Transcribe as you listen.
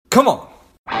Come on.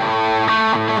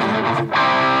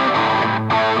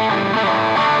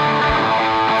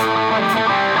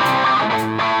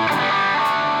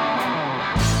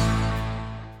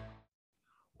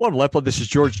 Welcome to Lifeblood. This is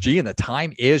George G, and the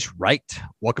time is right.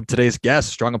 Welcome to today's guest,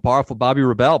 strong and powerful Bobbi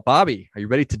Rebell. Bobbi, are you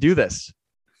ready to do this?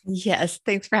 Yes.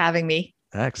 Thanks for having me.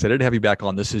 Excited to have you back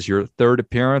on. This is your third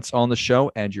appearance on the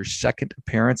show and your second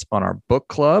appearance on our book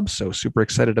club. So super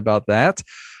excited about that.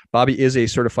 Bobbi is a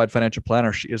certified financial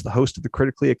planner. She is the host of the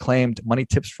critically acclaimed Money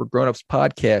Tips for Grownups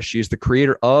podcast. She is the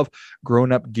creator of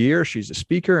Grown Up Gear. She's a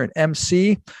speaker and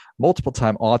MC, multiple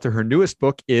time author. Her newest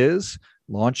book is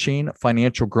Launching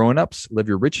Financial Grownups, Live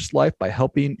Your Richest Life by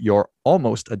Helping Your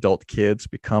Almost Adult Kids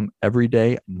Become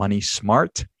Everyday Money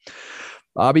Smart.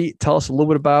 Bobbi, tell us a little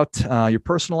bit about your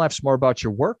personal life, some more about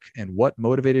your work, and what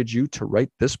motivated you to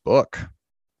write this book.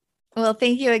 Well,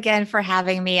 thank you again for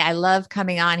having me. I love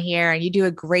coming on here, and you do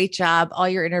a great job. All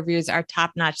your interviews are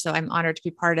top notch. So I'm honored to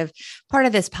be part of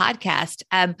this podcast.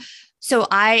 So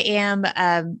I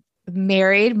am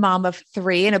married, mom of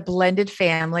three in a blended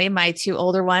family. My two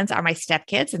older ones are my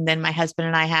stepkids, and then my husband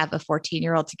and I have a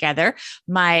 14-year-old together.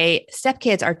 My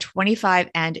stepkids are 25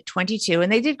 and 22, and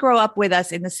they did grow up with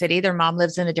us in the city. Their mom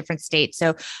lives in a different state.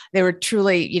 So they were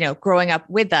truly, growing up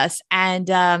with us.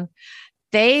 And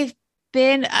they've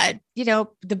been,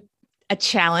 a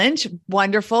challenge,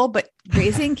 wonderful, but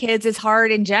raising kids is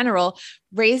hard in general.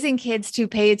 Raising kids to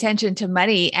pay attention to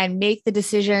money and make the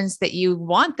decisions that you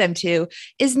want them to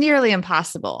is nearly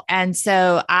impossible. And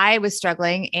so I was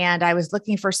struggling and I was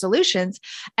looking for solutions,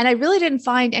 and I really didn't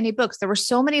find any books. There were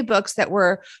so many books that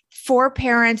were for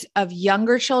parents of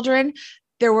younger children.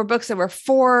 There were books that were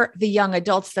for the young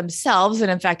adults themselves.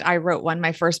 And in fact, I wrote one,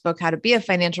 my first book, How to Be a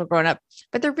Financial Grown-Up,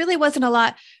 but there really wasn't a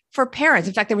lot for parents.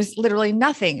 In fact, there was literally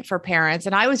nothing for parents.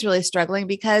 And I was really struggling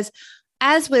because,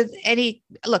 as with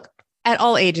at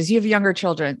all ages, you have younger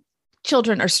children.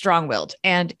 Children are strong-willed,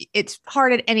 and it's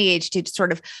hard at any age to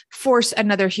sort of force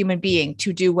another human being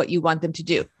to do what you want them to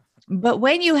do. But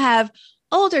when you have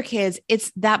older kids,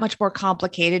 it's that much more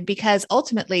complicated because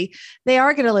ultimately they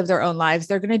are going to live their own lives.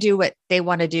 They're going to do what they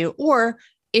want to do. Or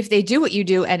if they do what you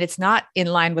do and it's not in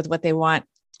line with what they want,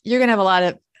 you're going to have a lot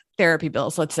of therapy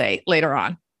bills, let's say, later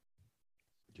on.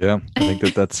 Yeah, I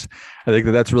think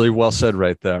that's really well said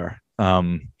right there.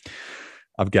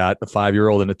 I've got a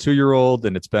 5-year-old and a 2-year-old,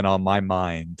 and it's been on my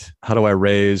mind. How do I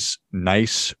raise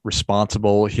nice,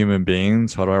 responsible human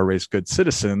beings? How do I raise good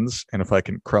citizens? And if I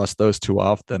can cross those two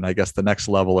off, then I guess the next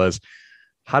level is,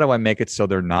 how do I make it so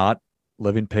they're not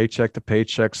living paycheck to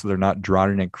paycheck, so they're not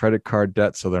drowning in credit card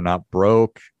debt, so they're not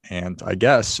broke, and I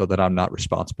guess so that I'm not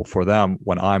responsible for them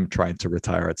when I'm trying to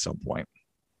retire at some point.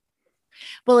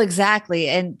 Well, exactly.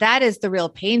 And that is the real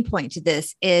pain point to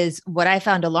this. Is what I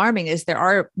found alarming is there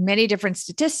are many different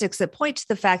statistics that point to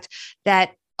the fact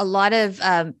that a lot of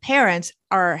parents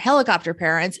are helicopter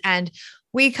parents, and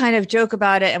we kind of joke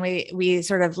about it and we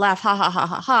sort of laugh, ha, ha, ha,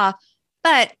 ha, ha.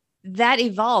 But that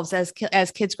evolves as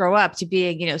kids grow up to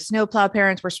being, snowplow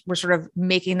parents. We're sort of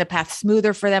making the path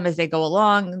smoother for them as they go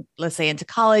along, let's say into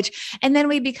college. And then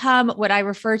we become what I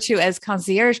refer to as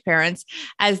concierge parents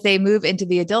as they move into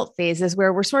the adult phases,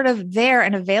 where we're sort of there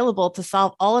and available to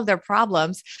solve all of their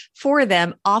problems for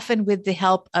them, often with the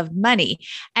help of money.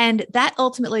 And that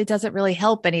ultimately doesn't really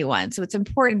help anyone. So it's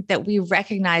important that we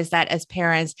recognize that as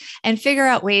parents and figure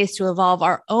out ways to evolve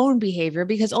our own behavior,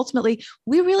 because ultimately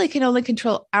we really can only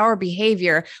control our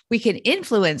behavior. We can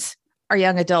influence our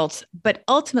young adults, but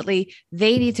ultimately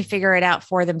they need to figure it out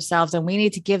for themselves, and we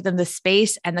need to give them the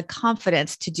space and the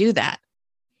confidence to do that.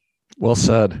 Well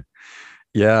said.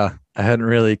 Yeah, I hadn't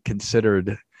really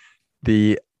considered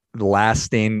the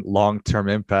lasting long-term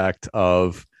impact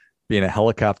of being a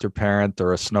helicopter parent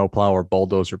or a snowplow or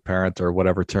bulldozer parent or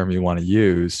whatever term you want to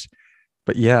use.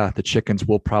 But yeah, the chickens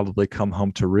will probably come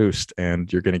home to roost,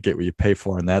 and you're going to get what you pay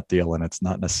for in that deal. And it's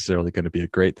not necessarily going to be a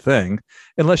great thing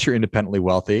unless you're independently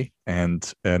wealthy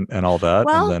and all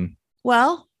that.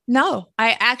 No,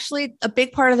 a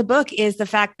big part of the book is the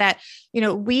fact that,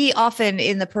 we often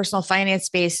in the personal finance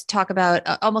space talk about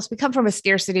we come from a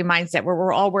scarcity mindset where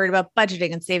we're all worried about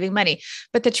budgeting and saving money.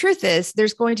 But the truth is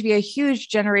there's going to be a huge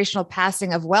generational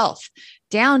passing of wealth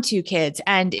down to kids.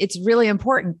 And it's really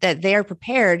important that they are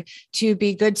prepared to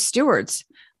be good stewards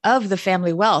of the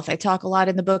family wealth. I talk a lot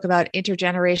in the book about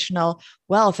intergenerational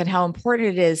wealth and how important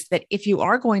it is that if you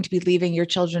are going to be leaving your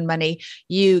children money,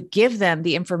 you give them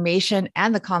the information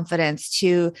and the confidence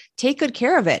to take good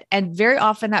care of it. And very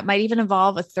often that might even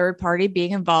involve a third party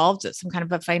being involved, some kind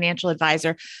of a financial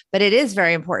advisor, but it is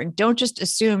very important. Don't just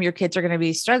assume your kids are going to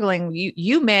be struggling.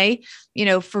 You may,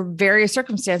 for various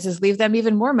circumstances, leave them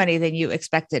even more money than you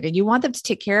expected. And you want them to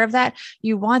take care of that.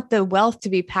 You want the wealth to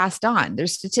be passed on.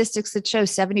 There's statistics that show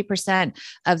 70%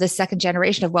 of the second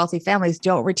generation of wealthy families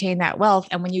don't retain that wealth.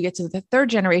 And when you get to the third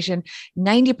generation,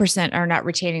 90% are not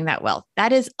retaining that wealth.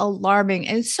 That is alarming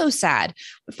and so sad.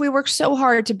 If we work so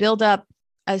hard to build up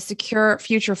a secure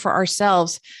future for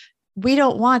ourselves, we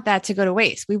don't want that to go to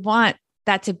waste. We want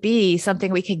that to be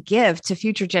something we can give to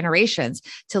future generations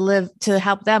to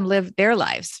help them live their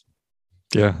lives.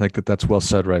 Yeah, I think that's well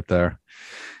said right there.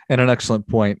 And an excellent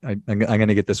point. I'm going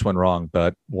to get this one wrong,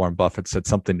 but Warren Buffett said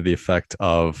something to the effect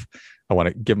of, I want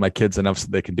to give my kids enough so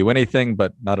they can do anything,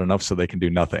 but not enough so they can do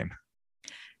nothing.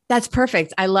 That's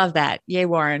perfect. I love that. Yay,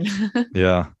 Warren.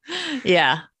 Yeah.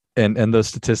 Yeah. And those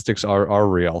statistics are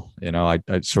real.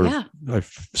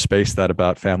 I've spaced that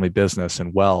about family business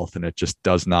and wealth, and it just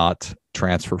does not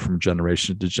transfer from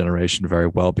generation to generation very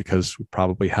well because we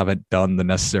probably haven't done the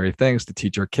necessary things to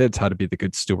teach our kids how to be the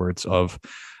good stewards of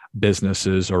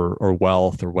businesses or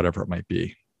wealth or whatever it might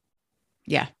be.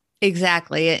 Yeah,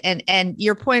 exactly. And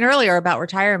your point earlier about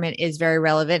retirement is very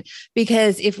relevant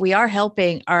because if we are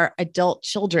helping our adult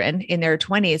children in their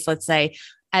 20s, let's say,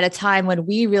 at a time when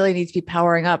we really need to be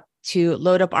powering up to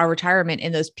load up our retirement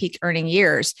in those peak earning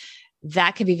years,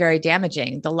 that can be very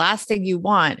damaging. The last thing you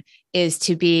want is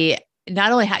to be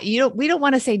not only we don't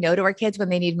want to say no to our kids when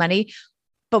they need money,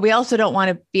 but we also don't want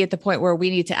to be at the point where we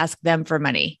need to ask them for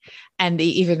money. And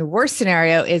the even worse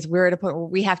scenario is we're at a point where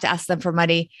we have to ask them for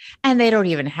money and they don't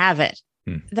even have it.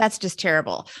 That's just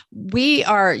terrible. We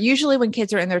are usually, when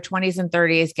kids are in their 20s and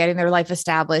 30s, getting their life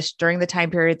established during the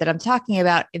time period that I'm talking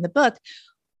about in the book,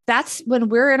 that's when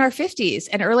we're in our 50s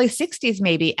and early 60s,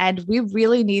 maybe. And we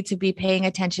really need to be paying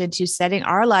attention to setting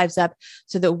our lives up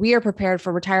so that we are prepared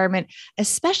for retirement,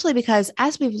 especially because,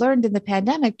 as we've learned in the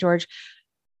pandemic, George,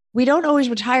 we don't always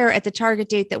retire at the target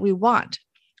date that we want.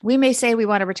 We may say we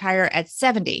want to retire at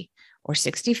 70 or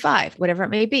 65, whatever it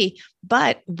may be,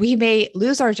 but we may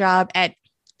lose our job at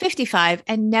 55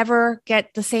 and never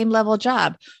get the same level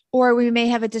job, or we may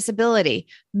have a disability.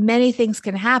 Many things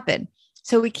can happen.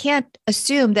 So we can't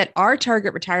assume that our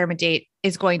target retirement date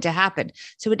is going to happen.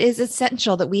 So it is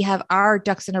essential that we have our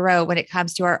ducks in a row when it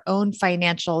comes to our own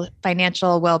financial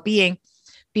well-being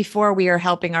before we are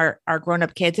helping our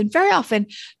grown-up kids. And very often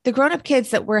the grown-up kids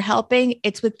that we're helping,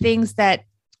 it's with things that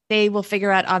they will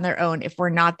figure out on their own if we're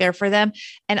not there for them.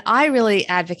 And I really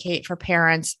advocate for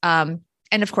parents,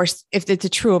 and of course, if it's a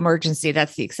true emergency,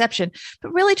 that's the exception,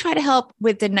 but really try to help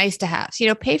with the nice to haves,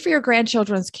 pay for your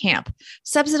grandchildren's camp,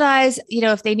 subsidize,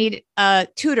 if they need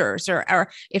tutors or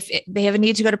if they have a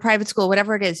need to go to private school,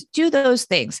 whatever it is, do those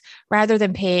things rather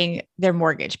than paying their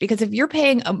mortgage. Because if you're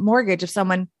paying a mortgage of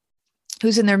someone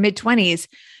who's in their mid-20s,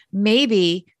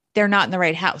 maybe they're not in the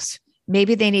right house.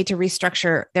 Maybe they need to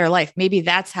restructure their life. Maybe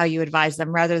that's how you advise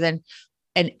them rather than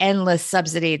an endless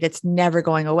subsidy that's never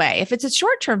going away. If it's a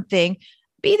short-term thing,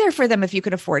 be there for them if you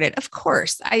can afford it. Of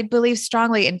course, I believe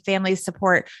strongly in family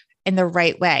support in the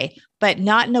right way, but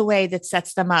not in a way that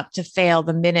sets them up to fail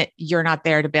the minute you're not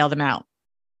there to bail them out.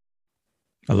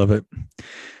 I love it.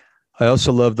 I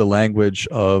also love the language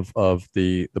of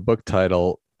the book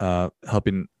title,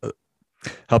 helping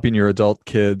your adult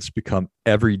kids become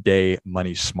everyday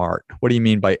money smart. What do you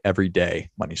mean by everyday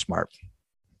money smart?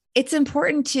 It's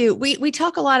important to, we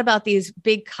talk a lot about these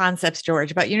big concepts,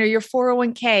 George, about, your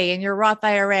 401k and your Roth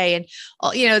IRA and,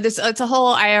 it's a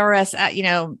whole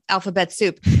IRS, alphabet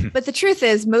soup. But the truth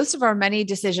is most of our money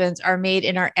decisions are made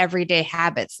in our everyday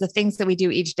habits, the things that we do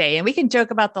each day. And we can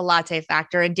joke about the latte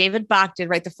factor, and David Bach did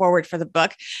write the foreword for the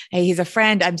book. He's a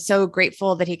friend. I'm so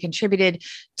grateful that he contributed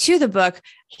to the book.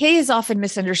 He is often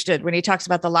misunderstood when he talks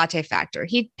about the latte factor.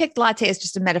 He picked latte as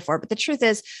just a metaphor, but the truth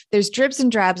is there's dribs and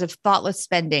drabs of thoughtless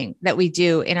spending that we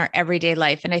do in our everyday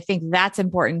life. And I think that's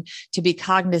important to be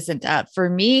cognizant of. For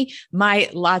me, my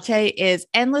latte is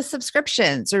endless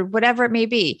subscriptions or whatever it may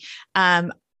be.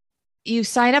 You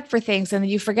sign up for things and then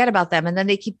you forget about them. And then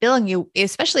they keep billing you,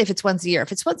 especially if it's once a year.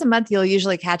 If it's once a month, you'll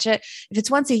usually catch it. If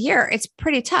it's once a year, it's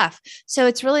pretty tough. So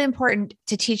it's really important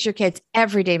to teach your kids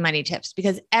everyday money tips,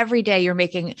 because every day you're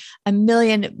making a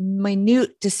million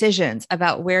minute decisions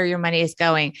about where your money is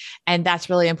going. And that's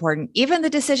really important. Even the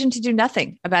decision to do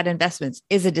nothing about investments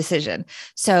is a decision.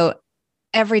 So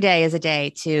every day is a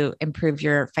day to improve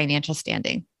your financial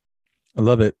standing. I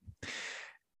love it.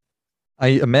 I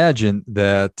imagine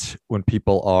that when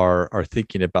people are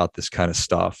thinking about this kind of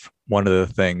stuff, one of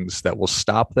the things that will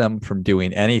stop them from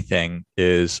doing anything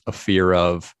is a fear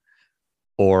of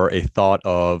or a thought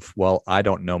of, well, I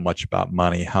don't know much about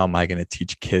money. How am I going to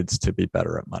teach kids to be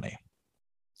better at money?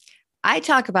 I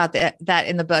talk about that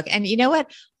in the book. And you know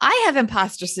what? I have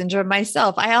imposter syndrome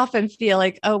myself. I often feel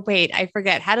like, oh, wait, I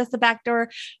forget. How does the backdoor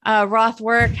Roth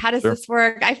work? How does this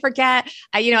work? I forget.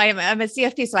 I'm a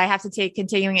CFP, so I have to take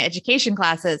continuing education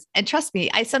classes. And trust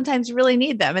me, I sometimes really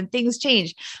need them and things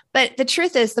change. But the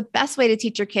truth is, the best way to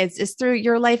teach your kids is through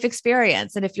your life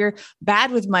experience. And if you're bad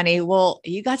with money, well,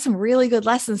 you got some really good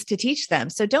lessons to teach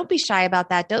them. So don't be shy about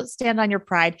that. Don't stand on your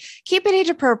pride. Keep it age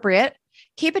appropriate.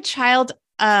 Keep it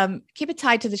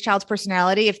tied to the child's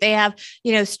personality. If they have,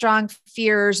 strong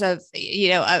fears of,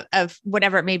 of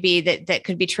whatever it may be that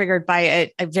could be triggered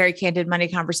by a very candid money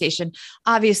conversation,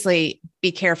 obviously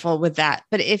be careful with that.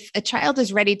 But if a child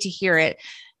is ready to hear it,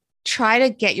 try to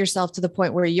get yourself to the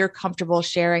point where you're comfortable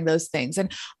sharing those things.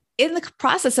 And in the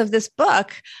process of this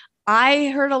book, I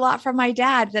heard a lot from my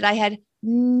dad that I had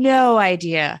no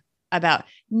idea about,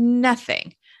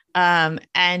 nothing.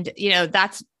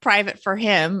 That's private for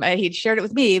him. He'd shared it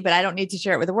with me, but I don't need to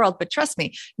share it with the world. But trust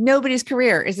me, nobody's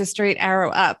career is a straight arrow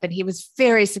up. And he was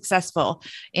very successful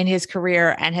in his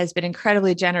career and has been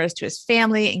incredibly generous to his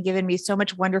family and given me so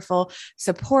much wonderful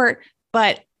support.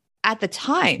 But at the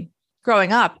time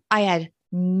growing up, I had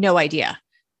no idea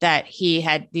that he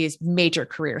had these major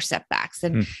career setbacks.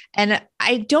 And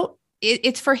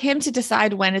it's for him to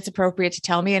decide when it's appropriate to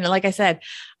tell me. And like I said,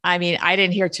 I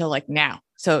didn't hear till like now.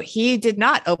 So he did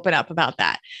not open up about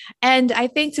that. And I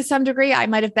think to some degree, I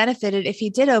might have benefited if he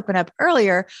did open up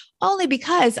earlier, only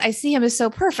because I see him as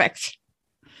so perfect.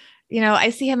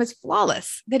 I see him as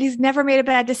flawless, that he's never made a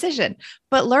bad decision.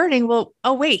 But learning, well,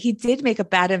 oh, wait, he did make a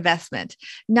bad investment,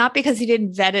 not because he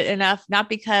didn't vet it enough, not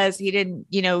because he didn't,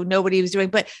 know what he was doing,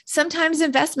 but sometimes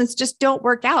investments just don't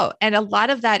work out. And a lot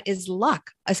of that is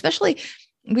luck, especially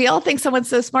we all think someone's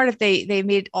so smart if they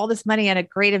made all this money on a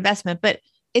great investment, but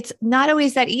it's not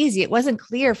always that easy. It wasn't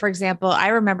clear. For example, I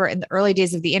remember in the early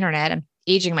days of the internet, I'm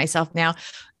aging myself now,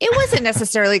 it wasn't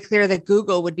necessarily clear that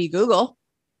Google would be Google.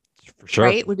 For sure.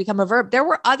 Right? Would become a verb. There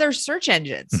were other search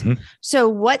engines. Mm-hmm. So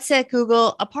what set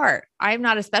Google apart? I'm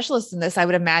not a specialist in this. I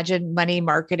would imagine money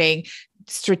marketing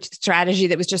strategy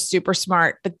that was just super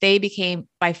smart, but they became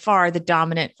by far the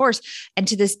dominant force. And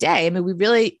to this day,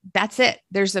 that's it.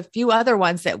 There's a few other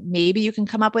ones that maybe you can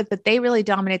come up with, but they really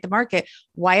dominate the market.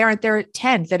 Why aren't there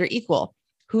 10 that are equal?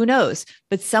 Who knows?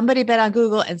 But somebody bet on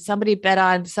Google and somebody bet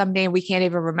on some name we can't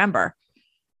even remember.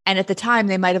 And at the time,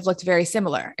 they might have looked very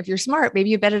similar. If you're smart,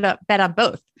 maybe you bet on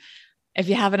both if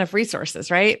you have enough resources,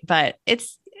 right? But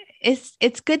it's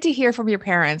good to hear from your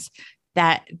parents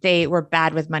that they were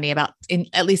bad with money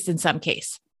at least in some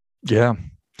case. Yeah.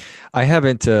 I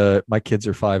haven't, my kids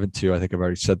are 5 and 2. I think I've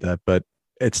already said that, but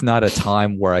it's not a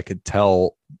time where I could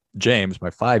tell James, my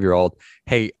 5-year-old,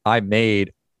 hey, I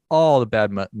made all the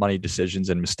bad money decisions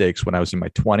and mistakes when I was in my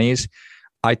 20s.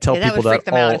 I tell people that would freak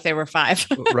them out if they were 5.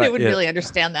 Right, they would really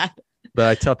understand that. But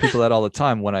I tell people that all the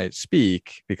time when I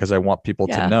speak, because I want people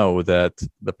to know that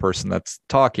the person that's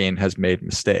talking has made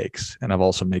mistakes and I've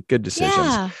also made good decisions.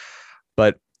 Yeah.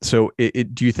 But so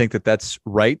do you think that that's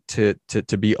right to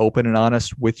be open and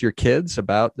honest with your kids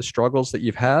about the struggles that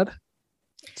you've had?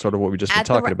 Sort of what we just been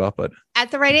talking about, but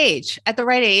at the right age,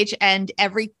 and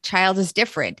every child is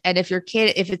different. And if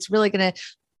it's really going to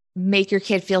make your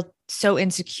kid feel so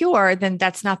insecure, then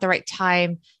that's not the right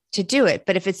time to do it.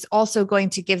 But if it's also going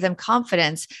to give them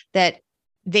confidence that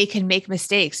they can make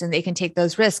mistakes and they can take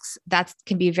those risks, that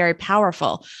can be very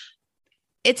powerful.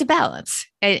 It's a balance,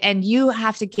 and you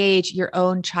have to gauge your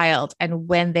own child and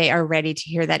when they are ready to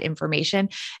hear that information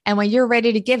and when you're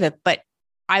ready to give it. But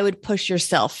I would push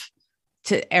yourself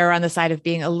to err on the side of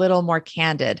being a little more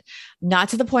candid, not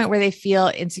to the point where they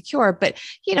feel insecure. But,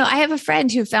 I have a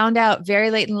friend who found out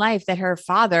very late in life that her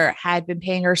father had been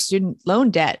paying her student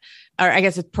loan debt, or I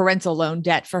guess it's parental loan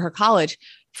debt for her college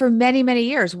for many, many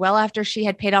years, well after she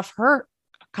had paid off her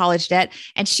college debt.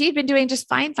 And she'd been doing just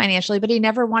fine financially, but he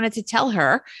never wanted to tell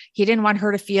her. He didn't want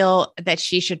her to feel that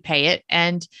she should pay it.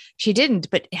 And she didn't.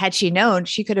 But had she known,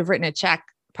 she could have written a check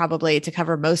probably to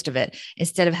cover most of it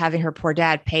instead of having her poor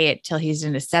dad pay it till he's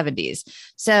in his 70s.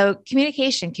 So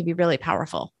communication can be really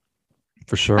powerful.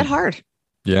 For sure. But hard.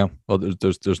 Yeah. Well,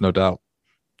 there's no doubt.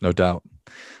 No doubt.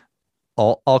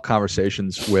 All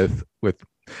conversations with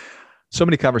so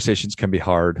many conversations can be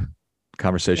hard.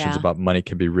 Conversations about money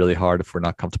can be really hard if we're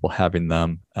not comfortable having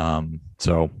them.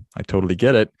 So I totally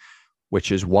get it,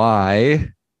 which is why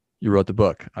you wrote the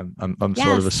book. I'm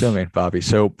sort of assuming, Bobbi.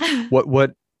 So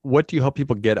what what do you hope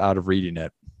people get out of reading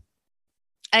it?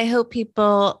 I hope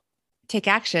people take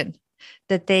action,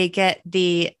 that they get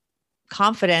the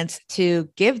confidence to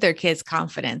give their kids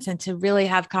confidence and to really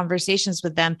have conversations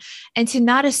with them, and to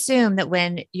not assume that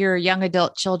when your young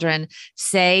adult children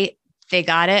say they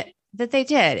got it, that they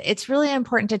did. It's really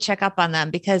important to check up on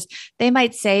them, because they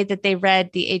might say that they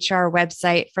read the HR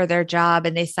website for their job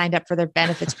and they signed up for their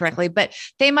benefits correctly, but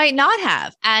they might not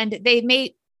have. And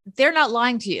they're not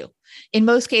lying to you. In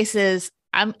most cases,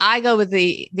 I go with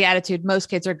the attitude, most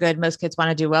kids are good. Most kids want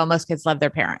to do well. Most kids love their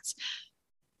parents.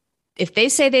 If they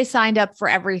say they signed up for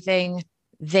everything,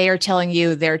 they are telling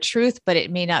you their truth, but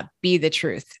it may not be the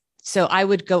truth. So I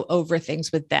would go over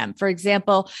things with them. For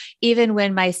example, even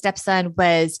when my stepson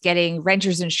was getting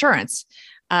renter's insurance,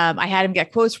 I had him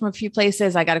get quotes from a few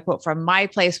places. I got a quote from my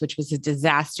place, which was a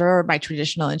disaster. My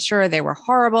traditional insurer, they were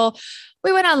horrible.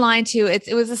 We went online to,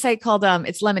 it was a site called,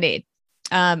 it's Lemonade.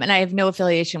 And I have no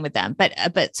affiliation with them,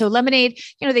 but so Lemonade,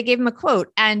 they gave him a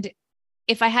quote, and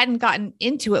if I hadn't gotten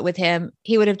into it with him,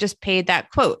 he would have just paid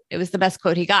that quote. It was the best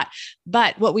quote he got.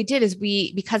 But what we did is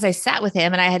because I sat with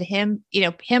him and I had him,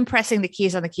 him pressing the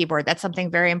keys on the keyboard. That's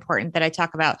something very important that I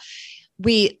talk about.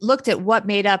 We looked at what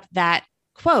made up that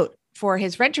quote for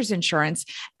his renter's insurance,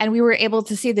 and we were able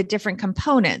to see the different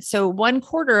components. So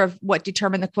 1/4 of what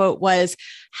determined the quote was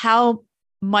how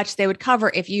much they would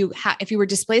cover. If you were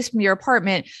displaced from your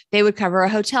apartment, they would cover a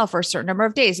hotel for a certain number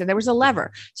of days. And there was a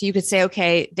lever. So you could say,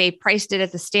 okay, they priced it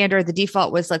at the standard. The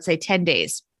default was, let's say, 10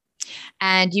 days.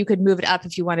 And you could move it up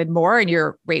if you wanted more, and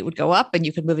your rate would go up, and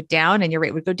you could move it down and your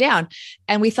rate would go down.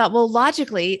 And we thought, well,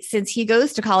 logically, since he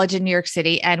goes to college in New York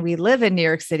City and we live in New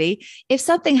York City, if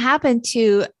something happened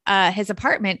to his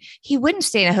apartment, he wouldn't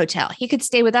stay in a hotel. He could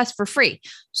stay with us for free.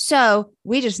 So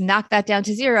we just knocked that down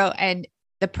to zero, and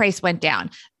the price went down.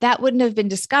 That wouldn't have been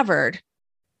discovered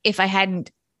if I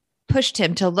hadn't pushed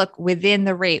him to look within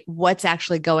the rate, what's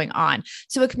actually going on.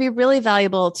 So it can be really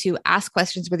valuable to ask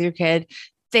questions with your kid.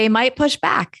 They might push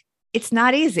back. It's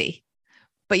not easy,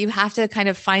 but you have to kind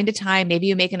of find a time. Maybe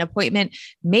you make an appointment.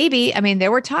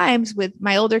 There were times with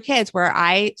my older kids where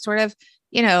I sort of,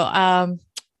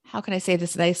 how can I say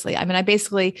this nicely? I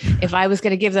basically, if I was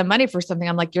going to give them money for something,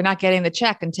 I'm like, you're not getting the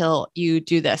check until you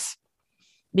do this,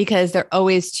 because they're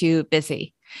always too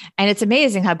busy. And it's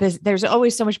amazing how busy, there's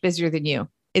always so much busier than you.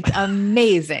 It's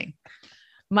amazing.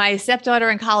 My stepdaughter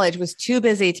in college was too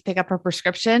busy to pick up her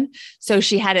prescription. So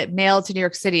she had it mailed to New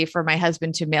York City for my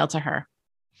husband to mail to her.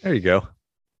 There you go.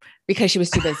 Because she was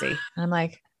too busy. And I'm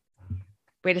like,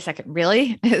 wait a second,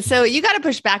 really? So you got to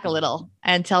push back a little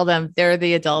and tell them they're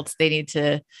the adults. They need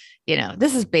to,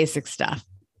 this is basic stuff.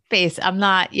 I'm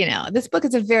not, this book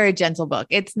is a very gentle book.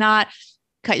 It's not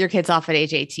cut your kids off at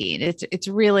age 18. It's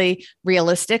really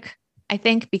realistic, I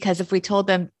think, because if we told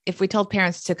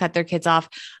parents to cut their kids off,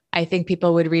 I think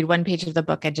people would read one page of the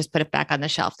book and just put it back on the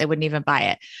shelf. They wouldn't even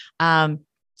buy it.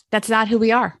 That's not who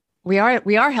we are. We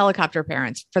are helicopter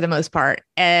parents for the most part,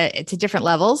 to different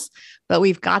levels, but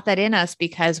we've got that in us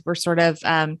because we're sort of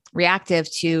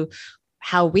reactive to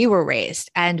how we were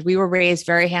raised, and we were raised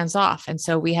very hands-off. And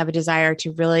so we have a desire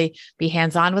to really be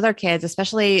hands-on with our kids,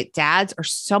 especially dads are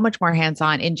so much more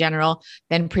hands-on in general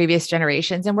than previous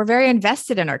generations. And we're very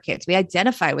invested in our kids. We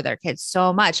identify with our kids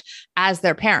so much as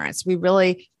their parents. We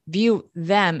really view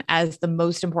them as the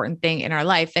most important thing in our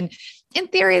life. And in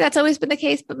theory, that's always been the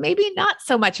case, but maybe not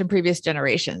so much in previous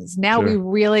generations. Now Sure. we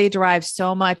really derive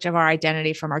so much of our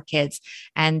identity from our kids,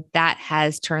 and that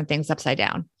has turned things upside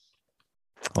down.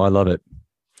 Oh, I love it.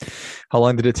 How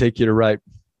long did it take you to write?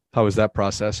 How was that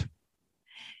process?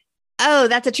 Oh,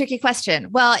 that's a tricky question.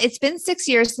 Well, it's been 6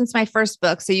 years since my first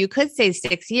book, so you could say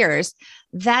 6 years.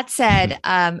 That said,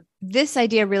 this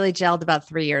idea really gelled about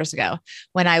 3 years ago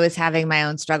when I was having my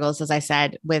own struggles, as I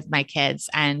said, with my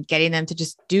kids and getting them to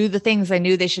just do the things I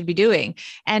knew they should be doing.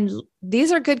 And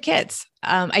these are good kids.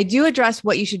 I do address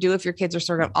what you should do if your kids are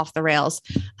sort of off the rails.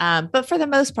 But for the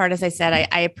most part, as I said,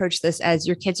 I approach this as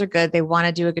your kids are good. They want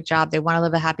to do a good job. They want to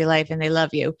live a happy life, and they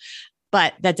love you.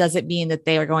 But that doesn't mean that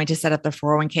they are going to set up their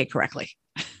 401k correctly.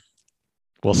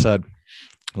 Well said.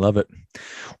 Love it.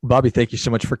 Bobbi, thank you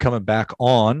so much for coming back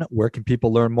on. Where can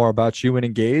people learn more about you and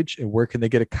engage? And where can they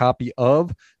get a copy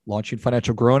of Launching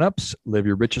Financial Grownups? Live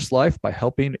Your Richest Life by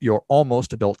Helping Your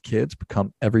Almost Adult Kids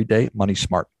Become Everyday Money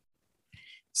Smart?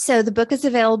 So the book is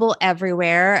available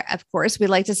everywhere. Of course, we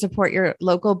like to support your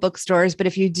local bookstores, but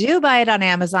if you do buy it on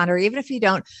Amazon, or even if you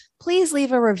don't, please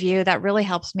leave a review. That really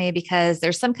helps me because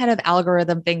there's some kind of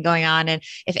algorithm thing going on. And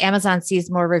if Amazon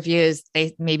sees more reviews,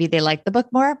 maybe they like the book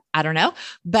more. I don't know.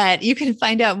 But you can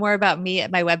find out more about me at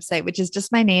my website, which is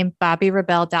just my name,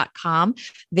 BobbiRebell.com.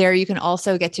 There you can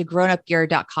also get to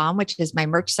grownupgear.com, which is my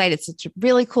merch site. It's such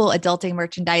really cool adulting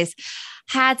merchandise.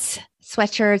 Hats,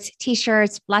 sweatshirts,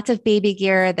 t-shirts, lots of baby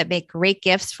gear that make great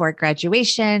gifts for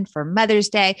graduation, for Mother's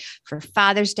Day, for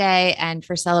Father's Day, and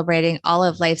for celebrating all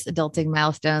of life's adulting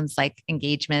milestones like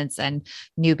engagements and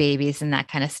new babies and that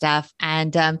kind of stuff.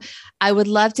 And I would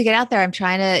love to get out there. I'm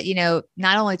trying to,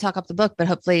 not only talk up the book, but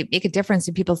hopefully make a difference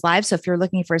in people's lives. So if you're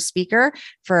looking for a speaker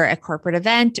for a corporate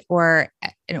event or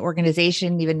an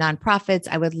organization, even nonprofits,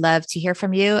 I would love to hear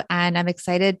from you. And I'm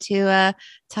excited to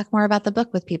talk more about the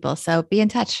book with people. So be in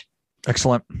touch.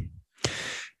 Excellent.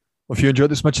 Well, if you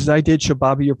enjoyed this as much as I did, show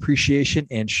Bobbi your appreciation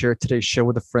and share today's show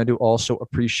with a friend who also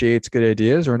appreciates good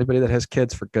ideas, or anybody that has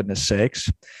kids, for goodness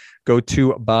sakes. Go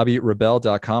to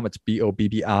BobbiRebell.com. It's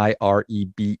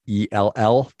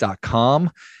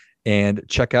BobbiRebell.com, and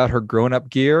check out her grown-up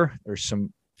gear. There's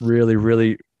some really,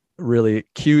 really, really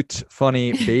cute,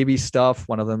 funny baby stuff.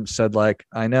 One of them said, like,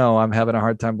 I know I'm having a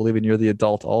hard time believing you're the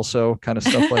adult also, kind of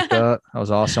stuff like that. That was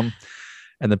awesome.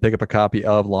 And then pick up a copy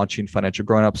of Launching Financial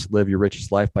Grownups, Live Your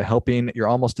Richest Life by Helping Your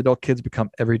Almost Adult Kids Become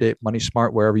Everyday Money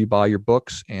Smart, wherever you buy your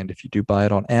books. And if you do buy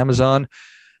it on Amazon,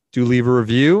 do leave a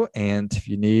review. And if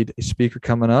you need a speaker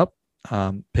coming up,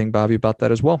 ping Bobbi about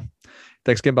that as well.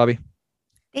 Thanks again, Bobbi.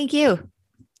 Thank you.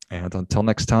 And until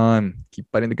next time, keep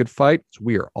fighting the good fight.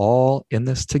 We are all in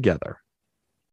this together.